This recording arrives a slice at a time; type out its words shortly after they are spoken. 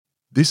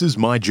This is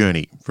My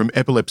Journey from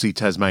Epilepsy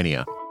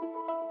Tasmania.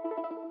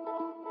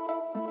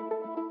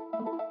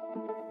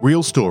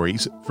 Real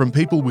stories from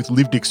people with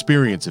lived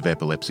experience of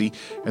epilepsy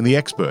and the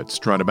experts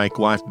trying to make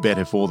life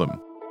better for them.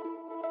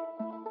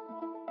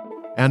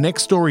 Our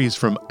next story is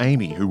from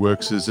Amy, who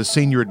works as a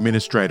senior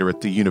administrator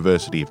at the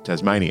University of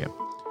Tasmania.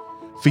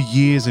 For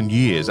years and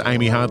years,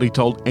 Amy hardly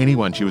told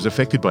anyone she was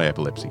affected by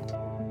epilepsy.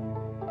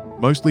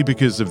 Mostly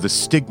because of the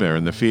stigma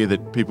and the fear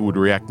that people would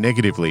react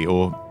negatively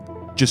or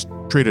just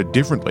treat her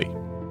differently.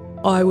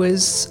 I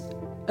was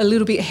a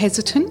little bit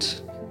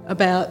hesitant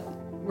about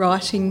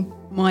writing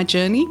my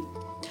journey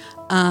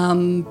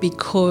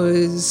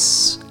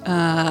because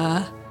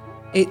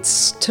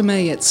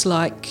it's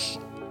like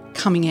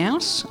coming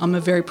out. I'm a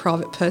very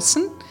private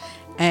person,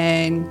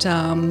 and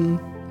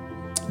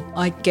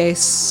I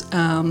guess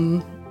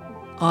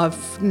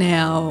I've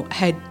now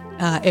had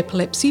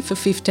epilepsy for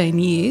 15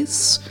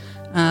 years.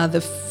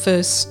 The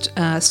first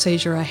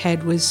seizure I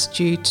had was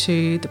due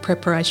to the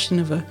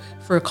preparation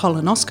for a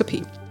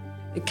colonoscopy.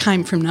 It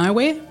came from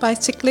nowhere,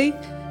 basically,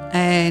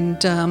 and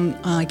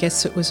I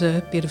guess it was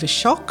a bit of a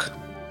shock,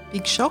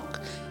 big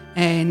shock,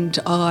 and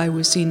I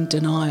was in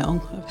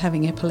denial of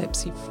having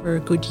epilepsy for a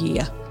good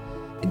year.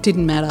 It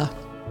didn't matter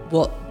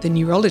what the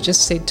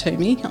neurologist said to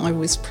me. I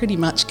was pretty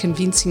much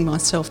convincing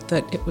myself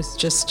that it was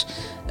just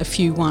a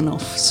few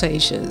one-off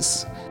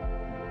seizures.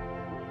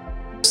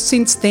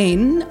 Since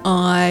then,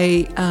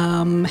 I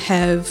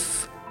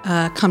have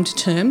come to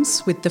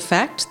terms with the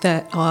fact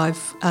that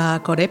I've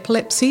got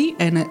epilepsy,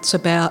 and it's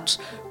about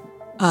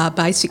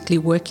basically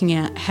working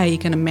out how you're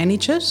going to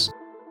manage it.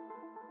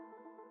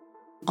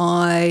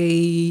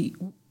 I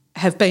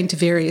have been to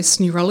various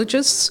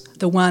neurologists.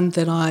 The one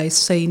that I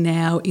see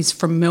now is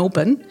from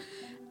Melbourne,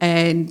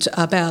 and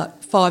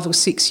about 5 or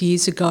 6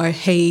 years ago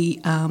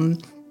he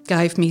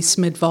gave me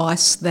some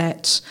advice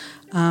that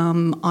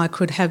I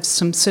could have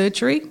some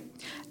surgery,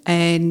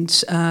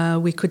 and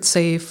we could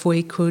see if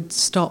we could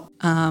stop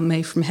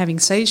me from having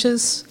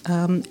seizures.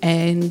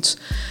 And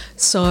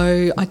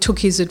so I took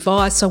his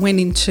advice. I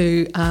went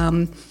into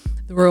the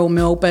Royal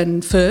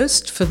Melbourne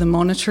first for the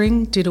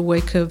monitoring, did a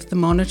week of the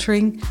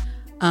monitoring,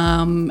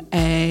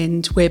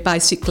 and where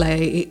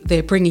basically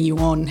they're bringing you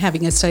on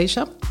having a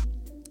seizure.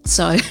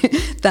 So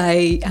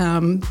they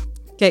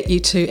get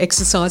you to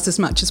exercise as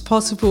much as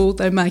possible.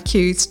 They make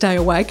you stay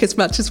awake as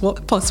much as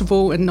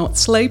possible and not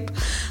sleep,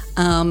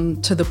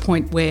 to the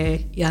point where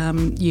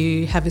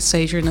you have a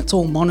seizure and it's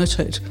all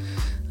monitored.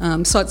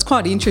 So it's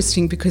quite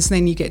interesting because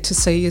then you get to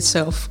see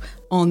yourself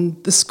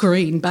on the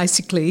screen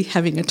basically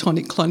having a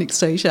tonic-clonic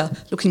seizure,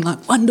 looking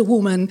like Wonder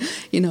Woman,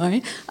 you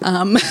know.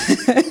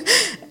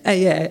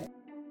 Yeah.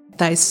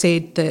 They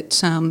said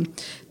that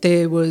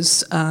there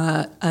was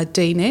a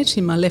DNET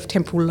in my left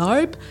temporal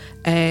lobe,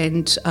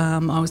 and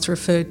I was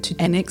referred to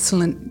an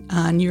excellent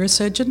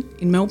neurosurgeon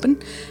in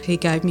Melbourne. He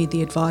gave me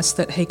the advice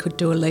that he could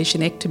do a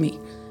lesionectomy.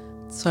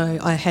 So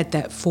I had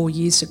that 4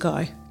 years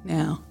ago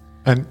now.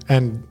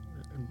 And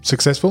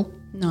successful?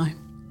 No,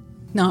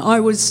 I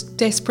was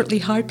desperately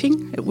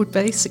hoping it would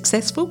be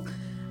successful.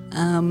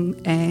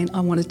 And I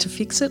wanted to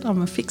fix it.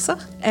 I'm a fixer.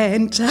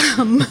 And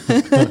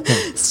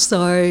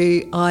so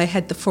I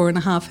had the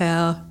 4.5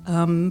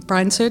 hour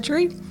brain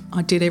surgery.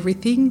 I did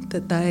everything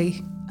that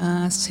they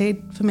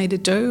said for me to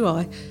do.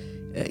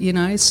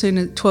 As soon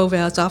as 12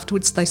 hours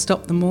afterwards, they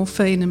stop the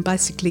morphine and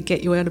basically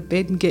get you out of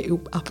bed and get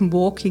you up and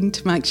walking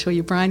to make sure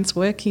your brain's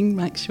working,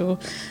 make sure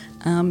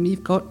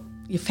you've got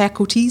your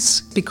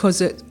faculties, because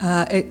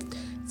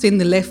it's in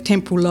the left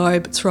temporal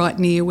lobe. It's right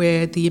near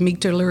where the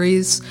amygdala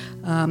is.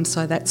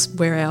 So that's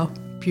where our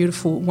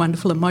beautiful,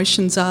 wonderful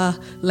emotions are,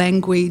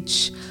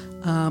 language,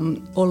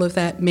 all of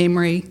that,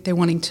 memory. They're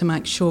wanting to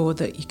make sure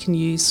that you can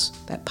use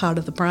that part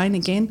of the brain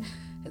again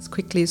as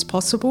quickly as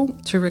possible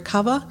to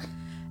recover.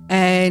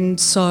 And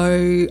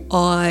so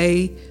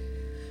I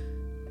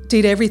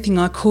did everything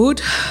I could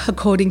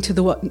according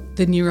to what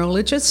the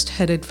neurologist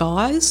had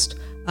advised.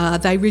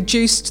 They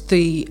reduced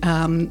the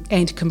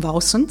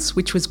anticonvulsants,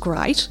 which was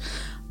great.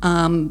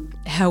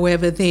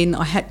 However, then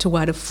I had to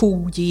wait a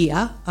full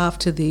year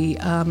after the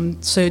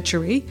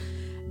surgery.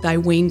 They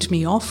weaned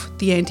me off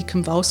the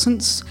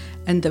anticonvulsants,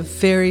 and the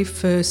very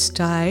first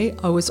day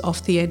I was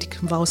off the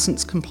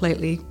anticonvulsants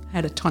completely,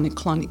 had a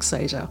tonic-clonic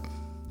seizure.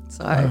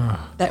 So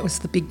that was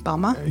the big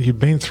bummer. You've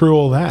been through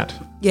all that?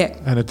 Yeah.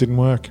 And it didn't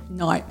work?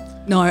 No,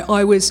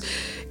 I was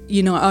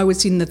in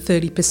the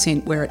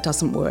 30% where it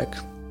doesn't work.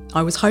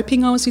 I was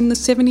hoping I was in the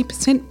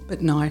 70%,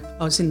 but no,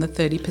 I was in the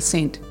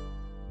 30%.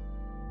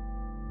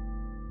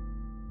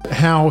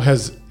 How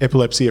has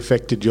epilepsy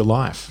affected your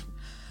life?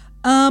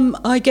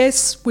 I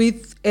guess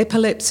with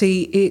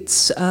epilepsy,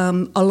 it's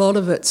a lot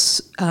of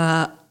it's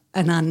an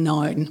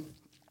unknown.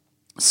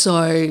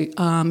 So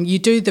you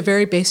do the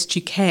very best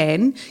you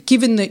can,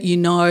 given that you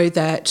know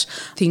that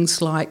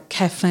things like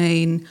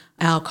caffeine,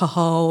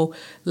 alcohol,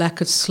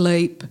 lack of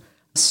sleep,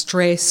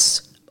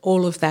 stress,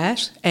 all of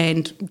that,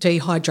 and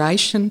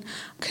dehydration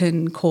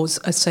can cause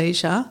a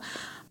seizure.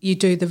 you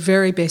do the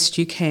very best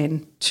you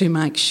can to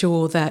make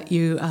sure that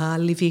you are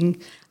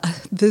living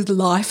the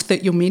life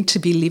that you're meant to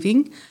be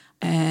living,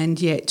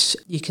 and yet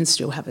you can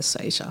still have a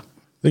seizure.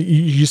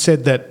 You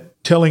said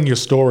that telling your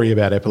story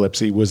about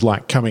epilepsy was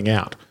like coming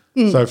out.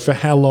 So for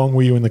how long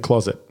were you in the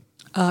closet?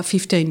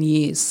 15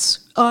 years.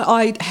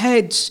 I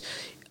had,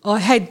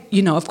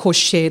 of course,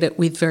 shared it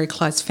with very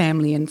close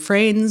family and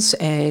friends,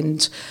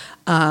 and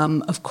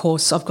of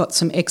course I've got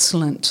some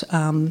excellent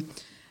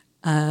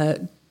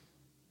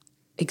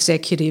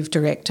executive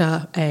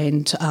director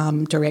and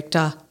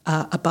director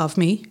above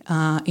me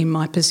in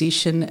my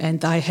position,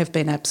 and they have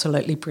been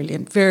absolutely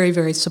brilliant. Very,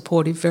 very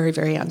supportive, very,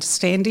 very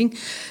understanding.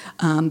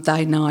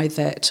 They know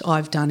that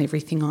I've done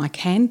everything I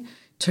can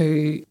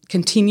to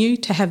continue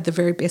to have the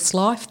very best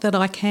life that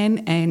I can,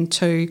 and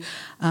to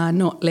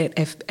not let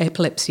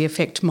epilepsy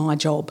affect my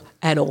job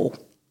at all.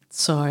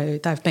 So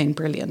they've been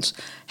brilliant.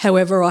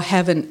 However, I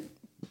haven't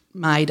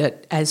made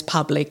it as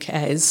public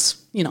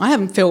as, I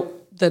haven't felt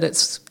that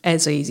it's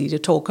as easy to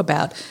talk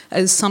about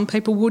as some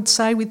people would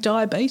say with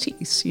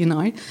diabetes,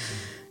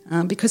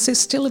 because there's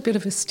still a bit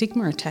of a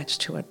stigma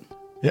attached to it.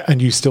 Yeah,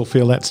 and you still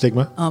feel that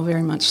stigma? Oh,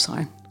 very much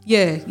so.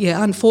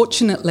 Yeah.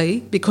 Unfortunately,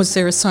 because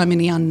there are so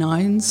many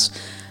unknowns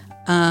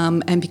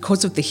and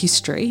because of the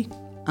history,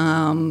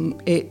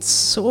 it's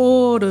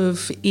sort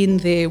of in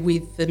there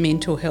with the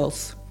mental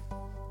health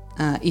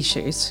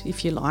issues,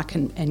 if you like,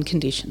 and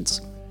conditions.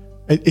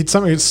 It's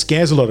something that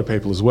scares a lot of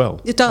people as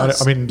well. It does.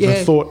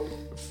 The thought,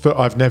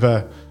 I've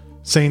never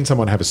seen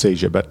someone have a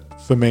seizure,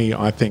 but for me,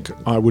 I think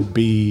I would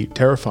be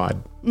terrified.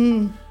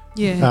 And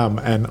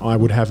I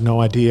would have no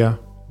idea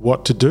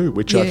what to do,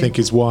 which I think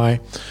is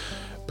why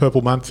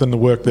Purple Month and the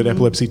work that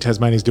Epilepsy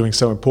Tasmania is doing is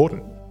so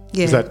important.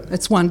 Yeah,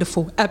 it's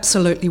wonderful,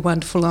 absolutely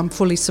wonderful. I'm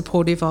fully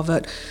supportive of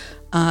it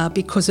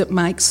because it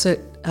makes it,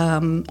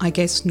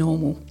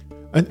 normal.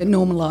 It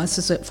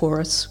normalises it for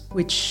us,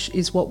 which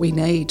is what we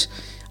need.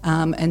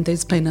 And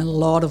there's been a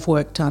lot of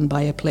work done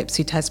by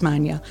Epilepsy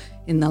Tasmania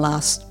in the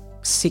last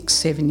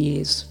 6-7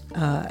 years,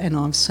 and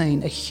I've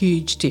seen a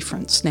huge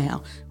difference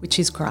now, which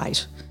is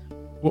great.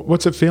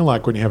 What's it feel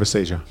like when you have a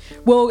seizure?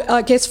 Well,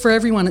 I guess for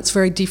everyone it's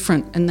very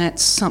different, and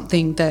that's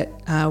something that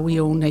we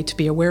all need to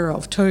be aware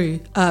of too.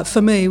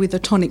 For me, with the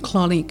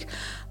tonic-clonic,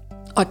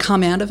 I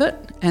come out of it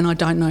and I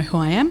don't know who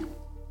I am.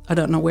 I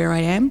don't know where I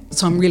am.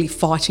 So I'm really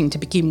fighting to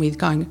begin with,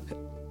 going,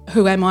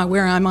 who am I,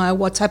 where am I,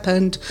 what's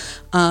happened?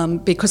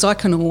 Because I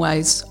can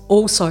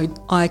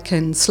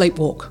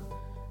sleepwalk.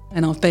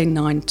 And I've been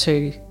known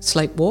to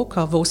sleepwalk.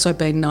 I've also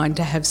been known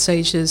to have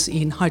seizures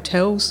in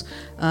hotels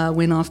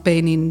when I've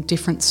been in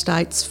different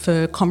states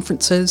for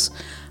conferences,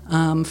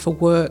 for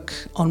work,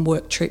 on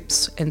work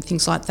trips and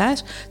things like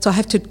that. So I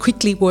have to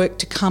quickly work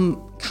to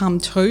come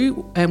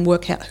to and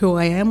work out who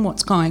I am,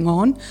 what's going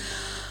on.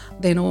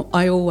 Then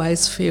I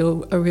always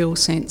feel a real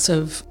sense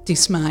of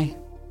dismay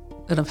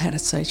that I've had a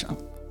seizure.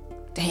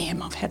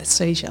 Damn, I've had a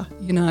seizure,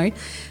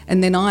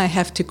 And then I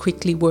have to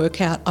quickly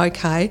work out,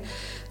 okay,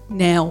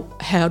 now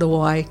how do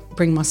I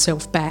bring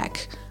myself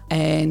back?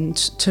 And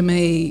to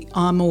me,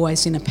 I'm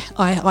always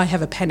I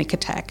have a panic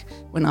attack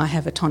when I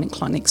have a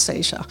tonic-clonic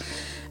seizure.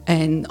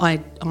 And I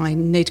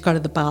need to go to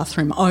the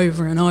bathroom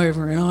over and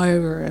over and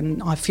over,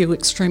 and I feel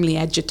extremely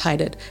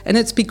agitated. And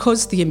it's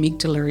because the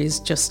amygdala is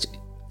just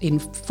in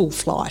full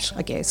flight,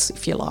 I guess,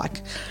 if you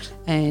like.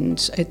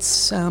 And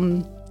it's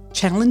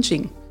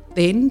challenging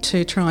then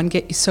to try and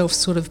get yourself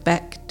sort of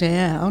back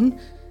down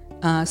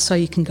so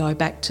you can go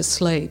back to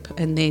sleep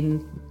and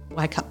then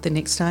wake up the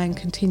next day and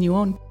continue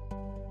on.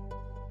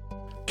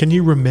 Can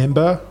you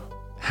remember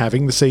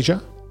having the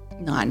seizure?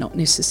 No, not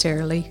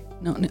necessarily.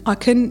 I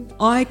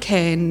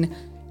can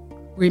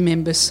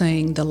remember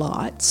seeing the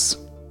lights.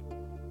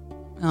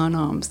 I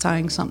know I'm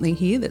saying something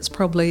here that's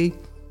probably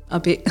a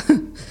bit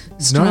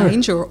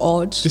strange or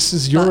odd. This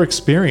is your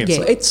experience.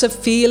 Yeah, it's a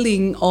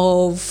feeling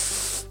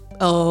of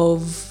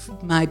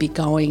maybe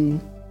going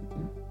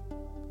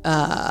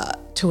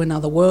to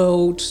another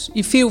world.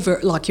 You feel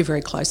like you're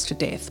very close to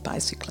death,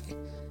 basically.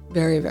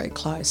 Very, very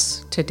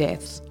close to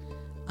death.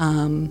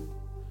 And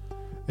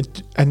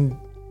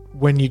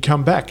when you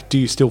come back, do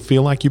you still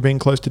feel like you're being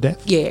close to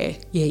death? Yeah,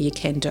 you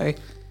can do.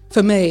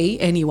 For me,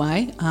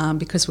 anyway,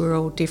 because we're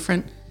all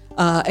different,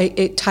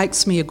 it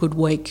takes me a good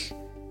week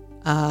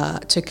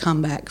to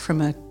come back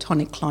from a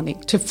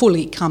tonic-clonic, to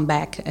fully come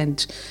back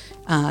and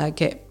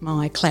get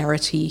my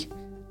clarity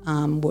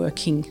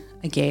working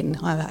again.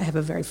 I have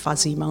a very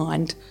fuzzy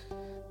mind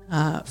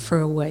for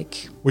a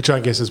week. Which I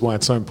guess is why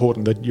it's so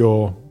important that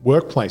your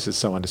workplace is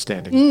so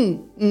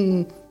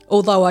understanding.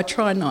 Although I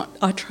try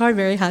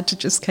very hard to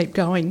just keep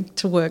going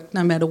to work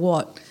no matter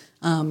what,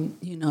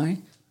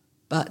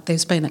 But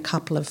there's been a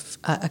couple of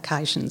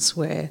occasions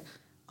where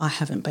I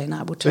haven't been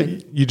able to.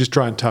 So you just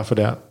try and tough it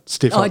out,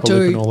 stiff upper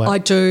lip and all that? I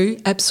do,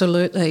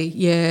 absolutely,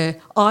 yeah.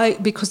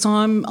 Because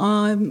I'm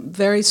a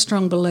very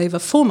strong believer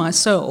for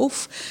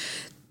myself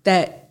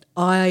that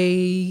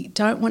I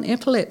don't want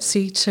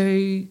epilepsy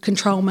to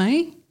control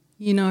me,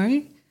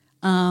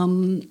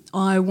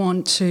 I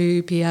want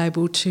to be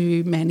able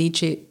to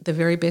manage it the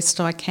very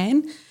best I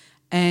can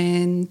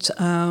and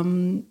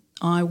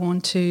I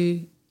want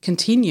to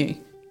continue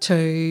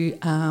to,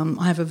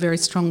 I have a very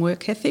strong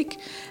work ethic,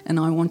 and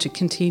I want to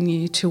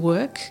continue to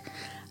work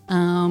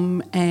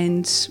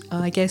and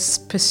I guess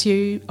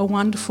pursue a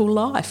wonderful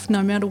life,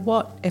 no matter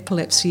what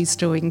epilepsy is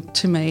doing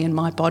to me and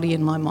my body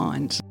and my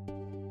mind.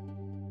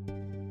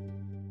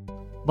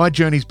 My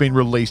Journey's been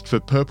released for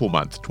Purple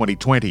Month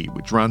 2020,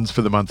 which runs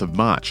for the month of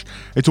March.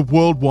 It's a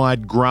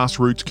worldwide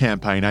grassroots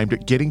campaign aimed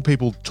at getting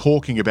people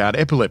talking about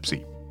epilepsy,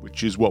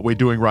 which is what we're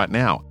doing right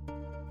now.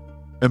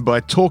 And by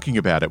talking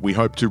about it, we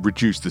hope to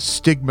reduce the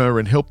stigma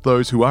and help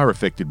those who are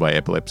affected by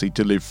epilepsy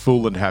to live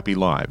full and happy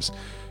lives.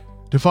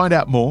 To find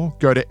out more,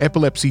 go to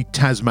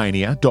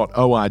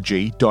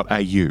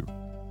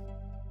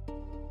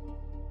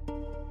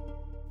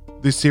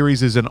epilepsytasmania.org.au. This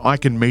series is an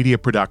Icon Media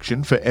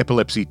production for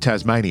Epilepsy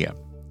Tasmania.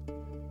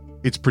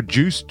 It's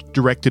produced,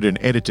 directed and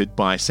edited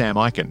by Sam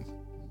Icon.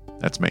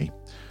 That's me.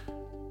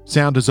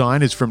 Sound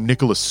design is from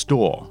Nicholas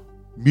Storr.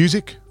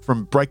 Music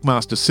from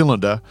Breakmaster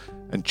Cylinder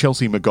and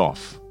Chelsea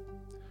McGough.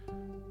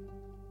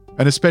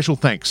 And a special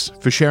thanks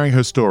for sharing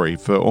her story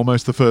for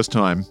almost the first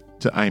time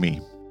to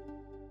Amy.